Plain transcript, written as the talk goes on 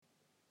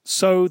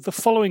So the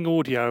following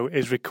audio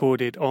is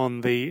recorded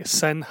on the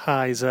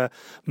Sennheiser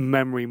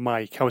memory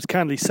mic. I was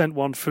kindly sent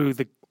one through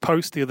the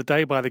post the other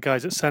day by the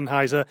guys at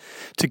Sennheiser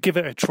to give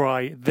it a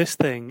try. This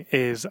thing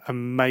is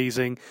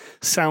amazing,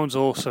 sounds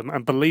awesome,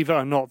 and believe it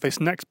or not, this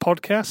next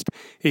podcast,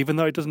 even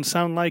though it doesn't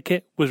sound like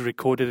it, was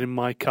recorded in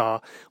my car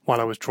while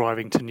I was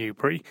driving to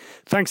Newbury.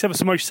 Thanks ever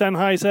so much,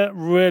 Sennheiser.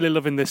 Really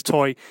loving this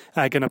toy.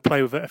 Going to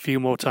play with it a few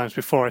more times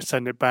before I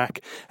send it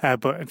back.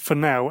 But for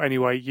now,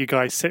 anyway, you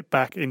guys sit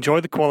back,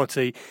 enjoy the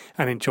quality,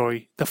 and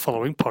enjoy the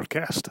following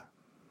podcast.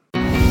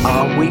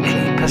 Our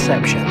weekly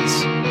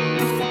perceptions.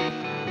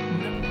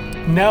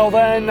 Now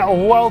then,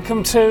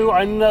 welcome to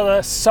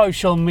another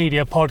social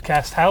media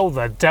podcast. How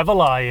the devil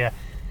are you?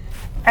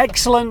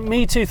 Excellent,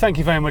 me too, thank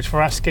you very much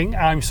for asking.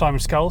 I'm Simon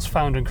Scholes,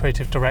 founder and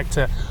creative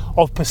director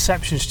of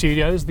Perception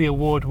Studios, the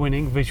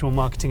award-winning visual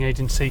marketing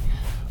agency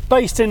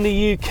based in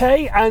the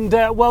UK, and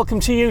welcome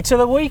to you to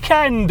the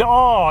weekend.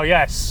 Oh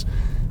yes,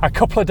 a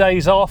couple of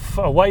days off,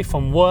 away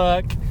from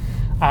work,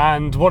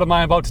 and what am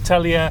I about to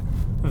tell you?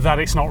 That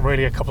it's not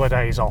really a couple of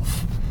days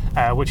off,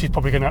 which is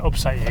probably going to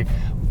upset you.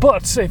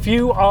 But if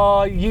you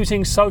are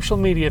using social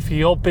media for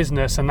your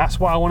business, and that's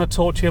what I want to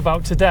talk to you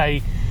about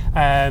today,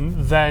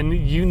 then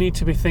you need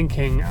to be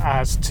thinking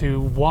as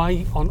to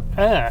why on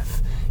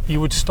earth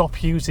you would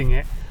stop using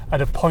it at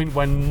a point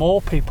when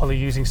more people are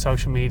using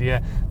social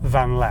media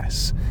than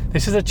less.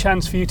 This is a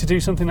chance for you to do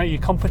something that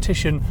your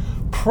competition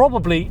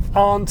probably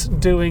aren't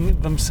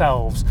doing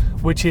themselves,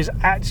 which is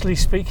actually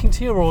speaking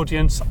to your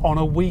audience on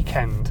a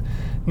weekend.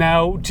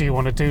 Now, do you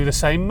want to do the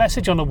same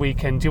message on a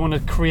weekend? Do you want to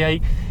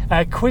create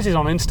quizzes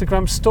on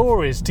Instagram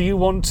stories? Do you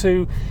want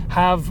to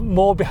have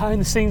more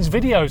behind the scenes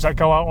videos that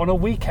go out on a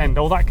weekend?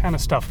 All that kind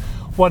of stuff.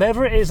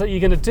 Whatever it is that you're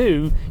going to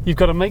do, you've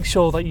got to make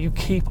sure that you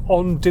keep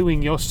on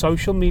doing your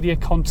social media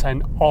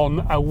content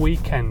on a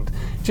weekend.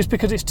 Just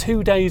because it's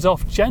 2 days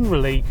off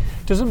generally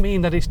doesn't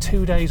mean that it's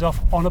 2 days off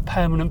on a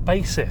permanent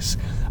basis.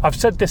 I've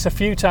said this a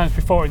few times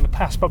before in the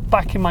past, but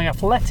back in my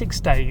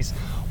athletics days,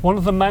 one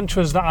of the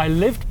mantras that I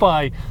lived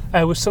by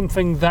was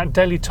something that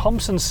Daley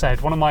Thompson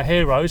said, one of my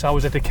heroes. I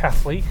was a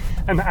decathlete,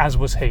 and as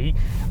was he.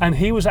 And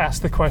he was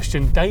asked the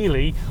question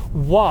daily,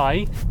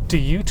 why do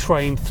you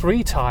train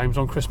 3 times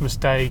on Christmas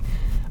Day?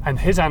 And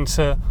his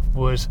answer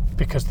was,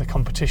 because the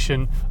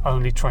competition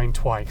only trained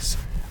twice.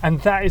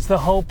 And that is the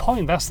whole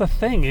point. That's the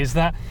thing, is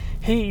that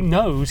he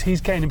knows he's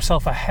getting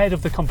himself ahead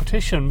of the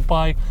competition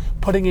by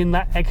putting in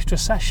that extra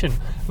session.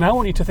 And I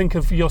want you to think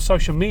of your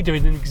social media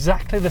in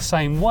exactly the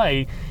same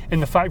way, in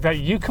the fact that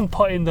you can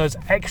put in those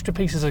extra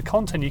pieces of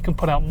content. You can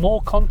put out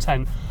more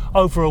content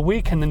over a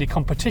weekend than your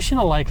competition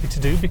are likely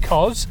to do,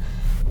 because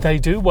they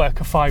do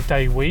work a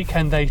 5-day week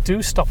and they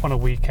do stop on a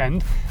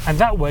weekend, and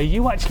that way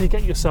you actually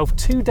get yourself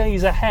 2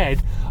 days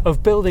ahead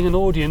of building an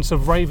audience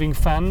of raving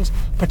fans,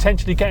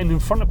 potentially getting in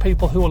front of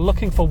people who are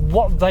looking for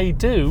what they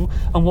do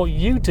and what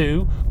you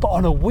do, but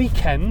on a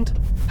weekend.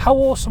 How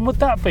awesome would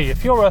that be?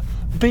 If you're a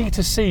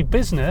B2C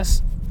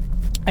business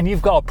and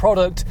you've got a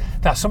product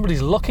that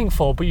somebody's looking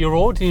for, but your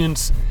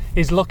audience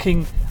is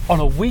looking on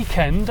a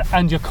weekend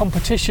and your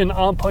competition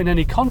aren't putting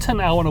any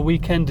content out on a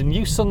weekend, and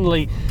you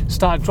suddenly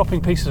start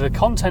dropping pieces of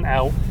content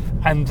out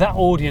and that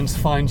audience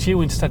finds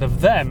you instead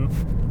of them,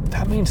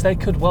 that means they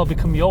could well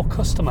become your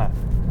customer.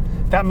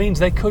 That means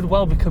they could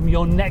well become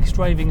your next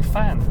raving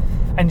fan,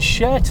 and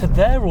share to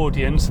their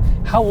audience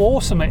how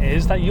awesome it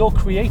is that you're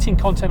creating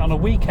content on a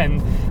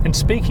weekend and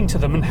speaking to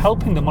them and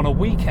helping them on a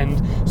weekend.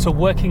 So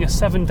working a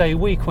 7-day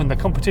week when the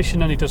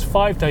competition only does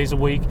 5 days a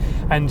week,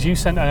 and you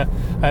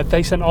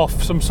they sent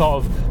off some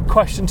sort of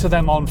question to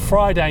them on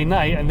Friday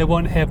night and they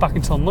won't hear back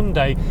until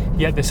Monday,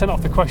 yet they sent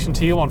off the question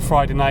to you on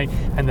Friday night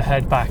and they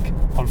heard back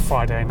on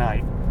Friday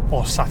night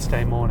or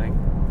Saturday morning.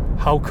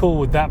 How cool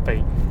would that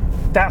be?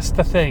 That's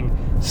the thing.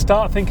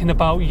 Start thinking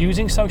about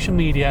using social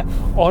media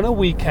on a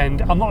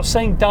weekend. I'm not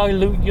saying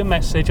dilute your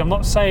message. I'm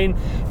not saying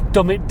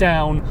dumb it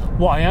down.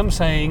 What I am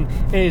saying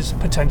is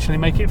potentially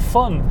make it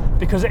fun,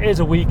 because it is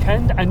a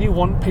weekend and you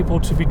want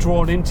people to be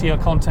drawn into your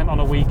content on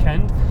a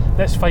weekend.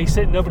 Let's face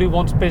it, nobody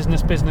wants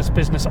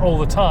business all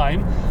the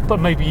time,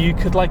 but maybe you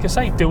could, like I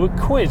say, do a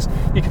quiz.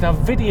 You could have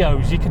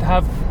videos, you could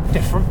have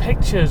different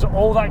pictures,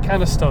 all that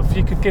kind of stuff.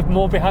 You could give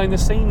more behind the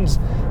scenes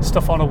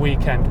stuff on a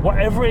weekend.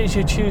 Whatever it is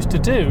you choose to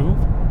do,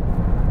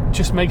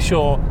 just make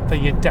sure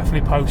that you're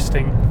definitely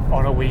posting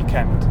on a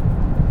weekend.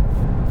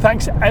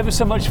 Thanks ever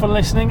so much for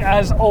listening.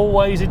 As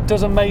always, it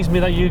does amaze me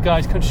that you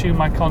guys consume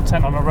my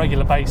content on a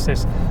regular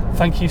basis.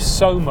 Thank you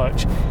so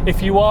much.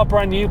 If you are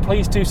brand new,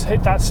 please do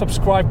hit that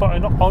subscribe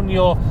button on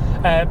your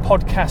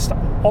podcast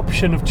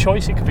option of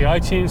choice. It could be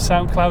iTunes,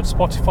 SoundCloud,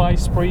 Spotify,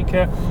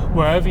 Spreaker,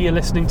 wherever you're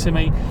listening to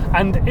me.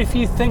 And if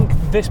you think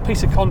this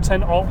piece of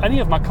content or any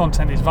of my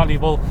content is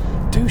valuable,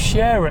 do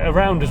share it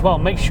around as well.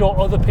 Make sure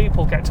other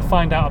people get to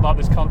find out about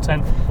this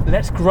content.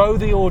 Let's grow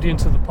the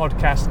audience of the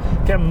podcast,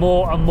 get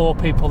more and more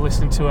people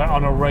listening to it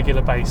on a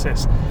regular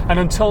basis. And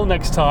until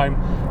next time,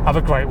 have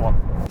a great one.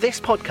 This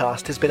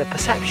podcast has been a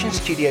Perception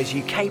Studios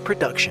UK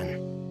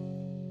production.